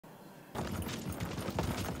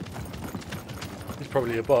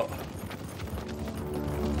probably a bot.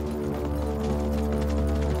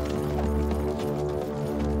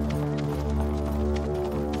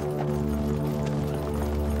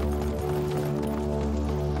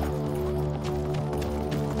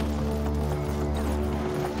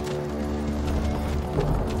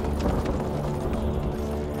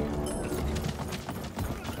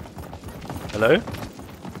 Hello?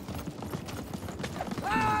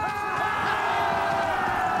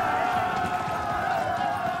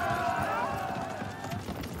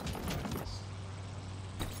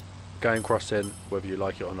 Game crossing, whether you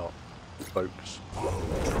like it or not, folks.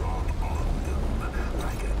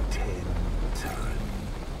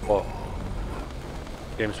 What?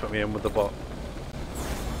 Game's put me in with the bot.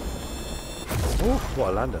 Oh, what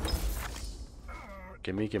a lander.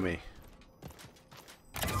 Gimme, gimme.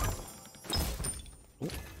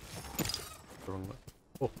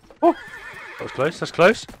 Oh, oh, that was close, that's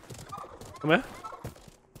close. Come here.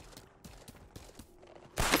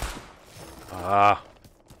 Ah.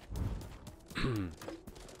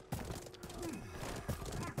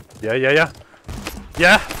 Yeah.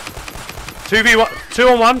 Yeah! 2v1, 2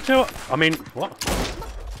 on 1, 2 on... I mean, what?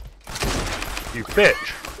 You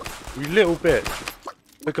bitch. You little bitch.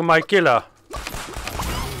 Look at my killer.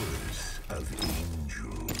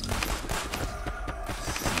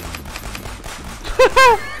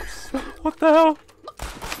 What the hell?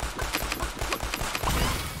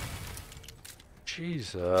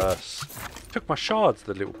 Jesus. Took my shards,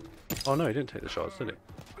 the little... Oh no, he didn't take the shards, did he?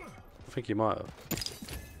 I think he might have.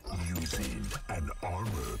 Using an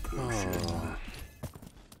armor potion. Oh.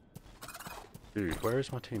 Dude, where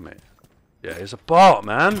is my teammate? Yeah, he's a bot,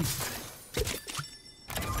 man.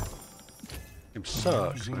 Game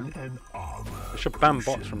sucks, man. They should ban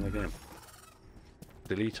bots from the game.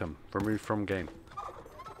 Delete them. Remove from game.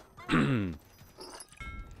 There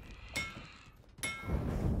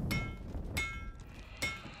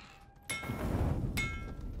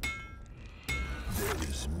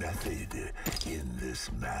is method in this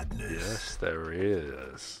madness. Yes, there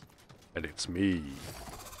is. And it's me.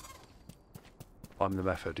 I'm the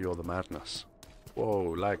method, you're the madness.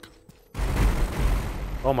 Whoa, lag.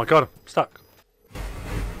 Oh my god, I'm stuck.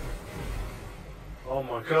 Oh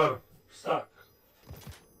my god, I'm stuck.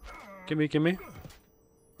 Gimme. Gimme.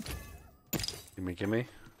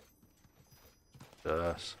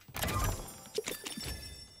 Yes.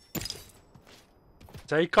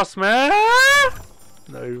 Take us, man!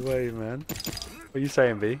 No way, man. What are you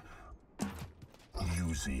saying, B?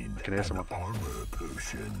 Using I can hear someone. armor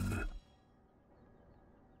potion.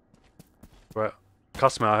 Right.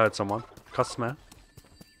 Customer, I heard someone. Customer.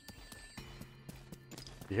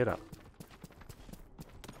 You hear that?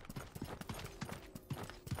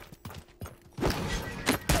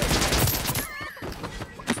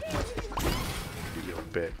 You little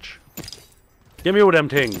bitch. Give me all them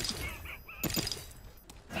things.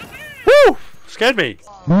 Woo! Scared me.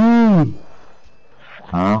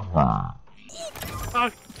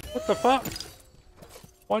 What the fuck?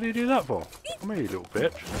 Why do you do that for? Come here, you little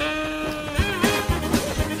bitch.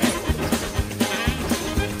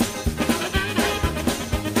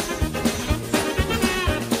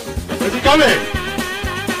 Where's he going?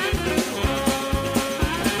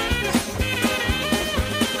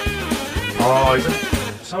 Oh,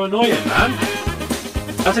 he's so annoying, man.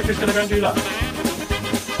 As if he's gonna go and do that.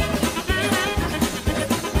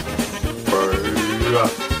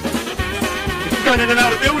 He's going in and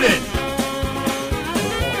out of the building!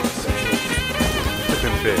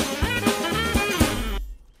 Flipping bitch.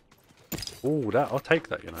 Ooh, I'll take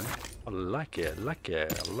that, you know. I like it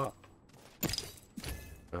a lot.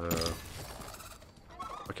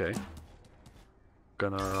 Okay.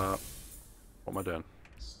 Gonna... What am I doing?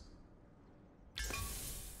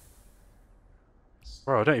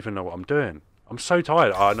 Bro, I don't even know what I'm doing. I'm so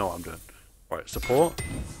tired. Oh, I know what I'm doing. Right, support.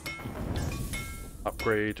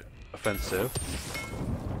 Upgrade offensive.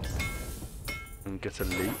 And get a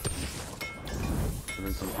leap. And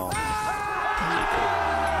then some armor.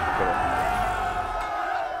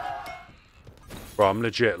 Bro, I'm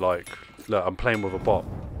legit like... Look, I'm playing with a bot.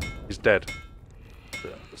 He's dead.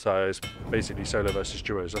 So it's basically solo versus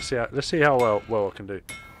duos. Let's see how well I can do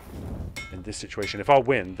in this situation. If I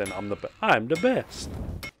win, then I'm the best.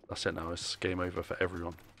 That's it now. It's game over for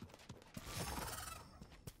everyone.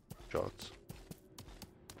 Shots.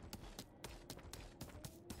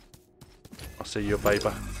 I see you, baby.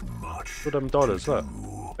 Look at them dollars. Look,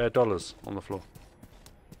 bare dollars on the floor.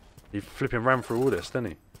 He flipping ran through all this,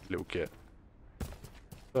 didn't he, little kid?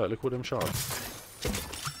 Look at all them shards.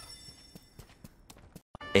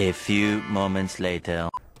 A few moments later.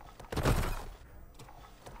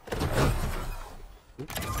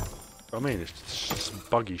 I mean, it's just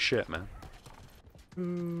buggy shit, man.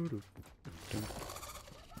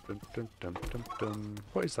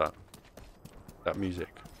 What is that? That music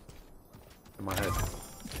in my head.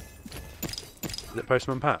 Is it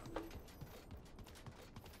Postman Pat?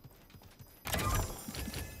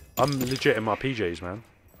 I'm legit in my PJs, man.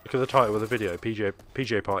 Look at the title of the video,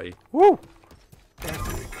 PJ Party. Woo!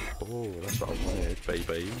 Oh, that's what I wanted,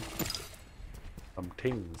 baby.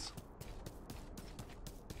 Tings.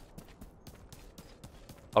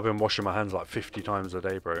 I've been washing my hands like 50 times a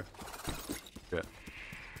day, bro. Yeah.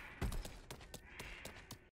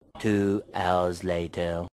 2 hours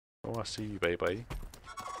later. Oh, I see you, baby.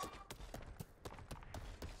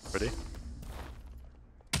 Ready?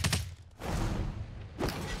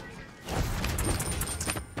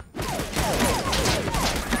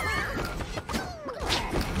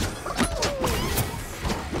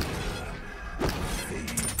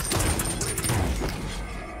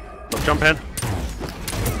 Stop jumping.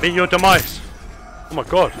 Meet your demise. Oh my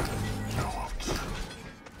god.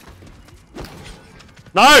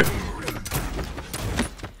 No!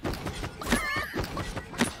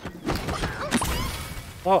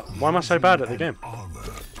 What? Why am I so bad at the game?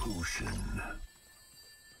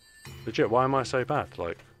 Legit, why am I so bad?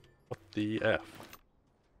 Like, what the F?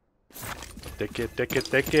 Take it, take it,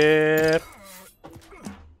 take it!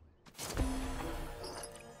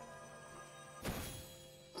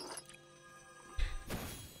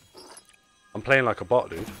 I'm playing like a bot,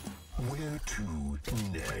 dude. Where to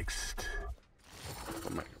next?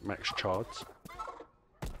 Max chards.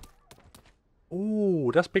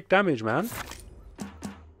 Ooh, that's big damage, man.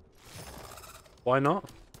 Why not?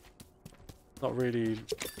 Not really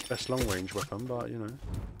best long range weapon, but you know.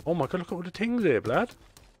 Oh my god, look at all the things here, blood.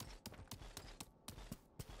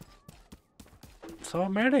 So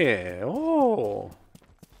many. Oh.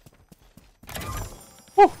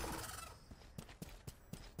 Woo.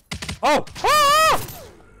 Oh. Ah!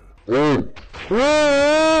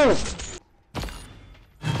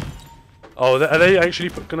 Oh, are they actually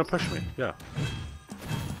gonna push me? Yeah.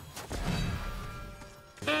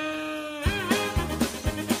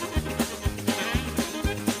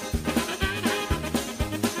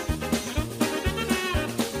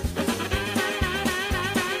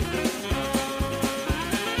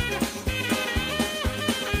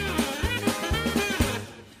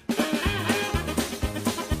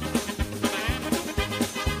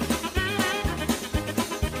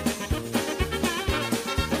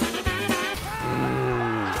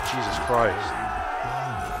 Christ.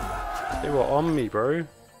 They were on me, bro.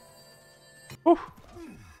 Whew.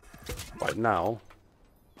 Right now,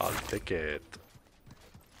 I'll take it.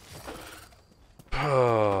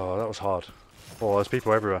 Oh, that was hard. Oh, there's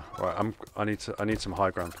people everywhere. Right, I need some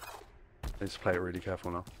high ground. I need to play it really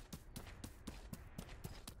careful now.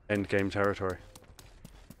 End game territory.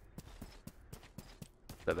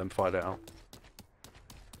 Let them fight it out.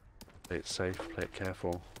 Play it safe, play it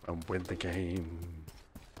careful, and win the game.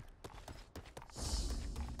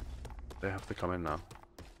 They have to come in now.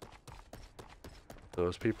 So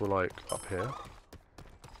there's people like up here.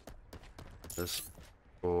 There's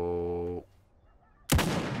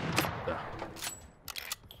there.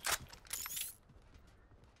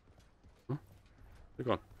 They're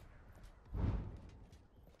gone.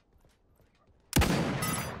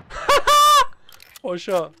 What a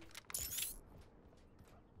shot!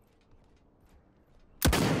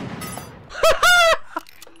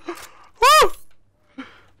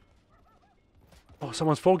 Oh,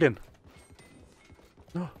 someone's fogging.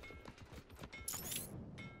 No.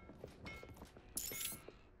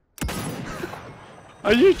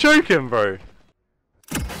 Are you joking, bro?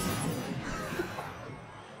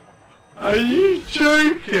 Are you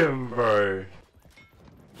joking, bro?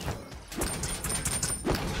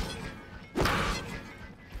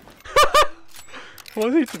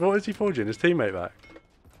 What is he forging? His teammate back?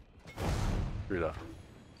 Through that.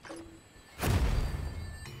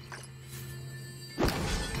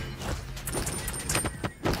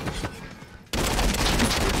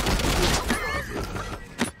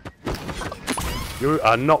 You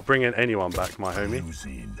are not bringing anyone back, my homie.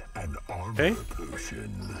 Using an armor Okay?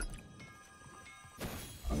 potion.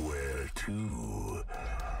 Where to?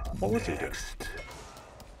 What was he doing? Next?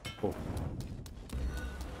 Oh.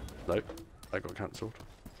 Nope. That got cancelled.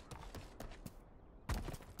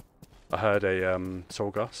 I heard a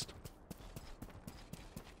soul gust.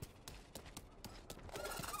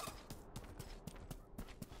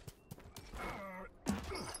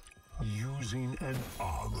 Using an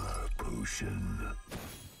armor potion.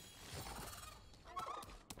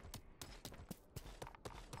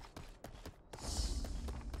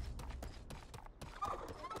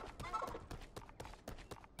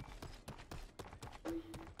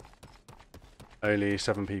 Only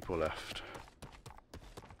 7 people left.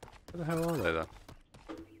 Where the hell are they then?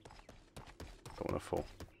 Don't want to fall.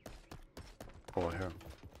 Oh, I hear them.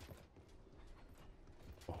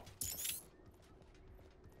 Oh.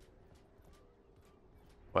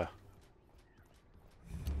 Where?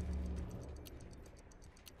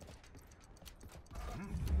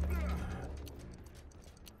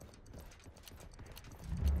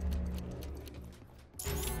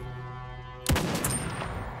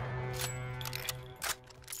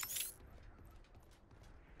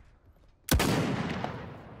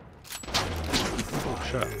 Oh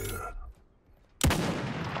shit.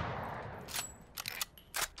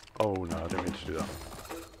 Oh no, I didn't mean to do that.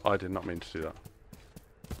 I did not mean to do that.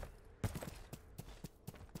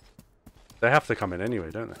 They have to come in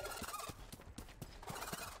anyway, don't they?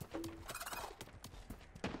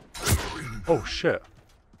 Oh shit.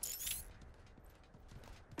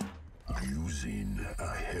 Using a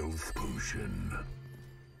health potion.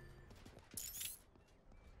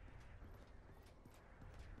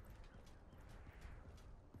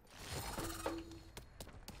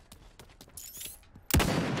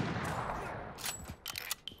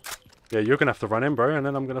 Yeah, you're gonna have to run in, bro, and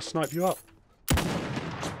then I'm gonna snipe you up.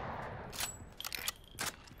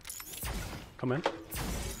 Come in.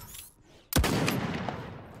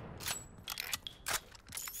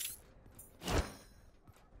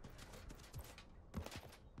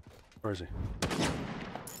 Where is he?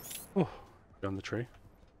 Oh, behind the tree.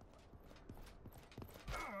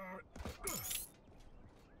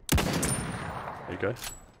 There you go.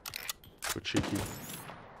 Good cheeky.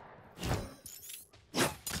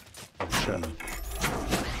 Oh shit.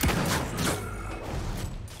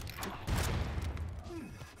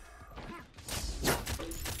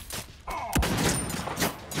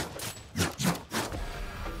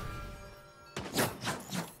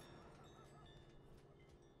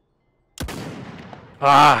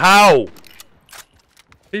 Ah, how?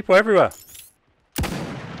 People everywhere.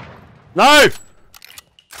 No!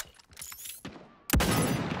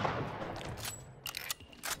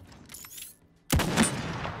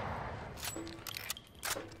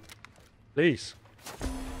 Please.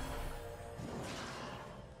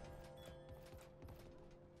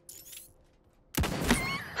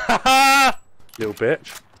 Haha! Little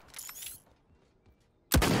bitch.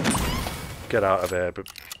 Get out of there, but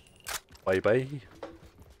baby.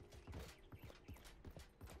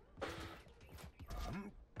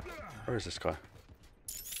 Where is this guy?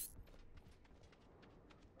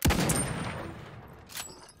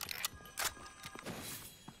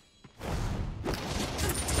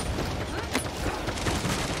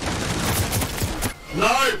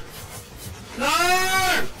 No! No!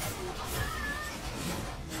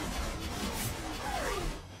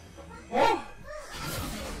 Oh!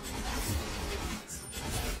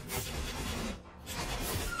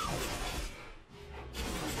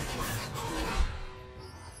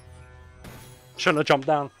 Shouldn't have jumped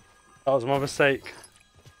down. That was my mistake.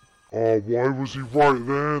 Oh, why was he right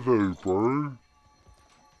there though, bro?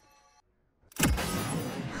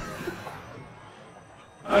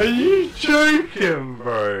 Are you joking,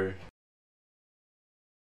 bro?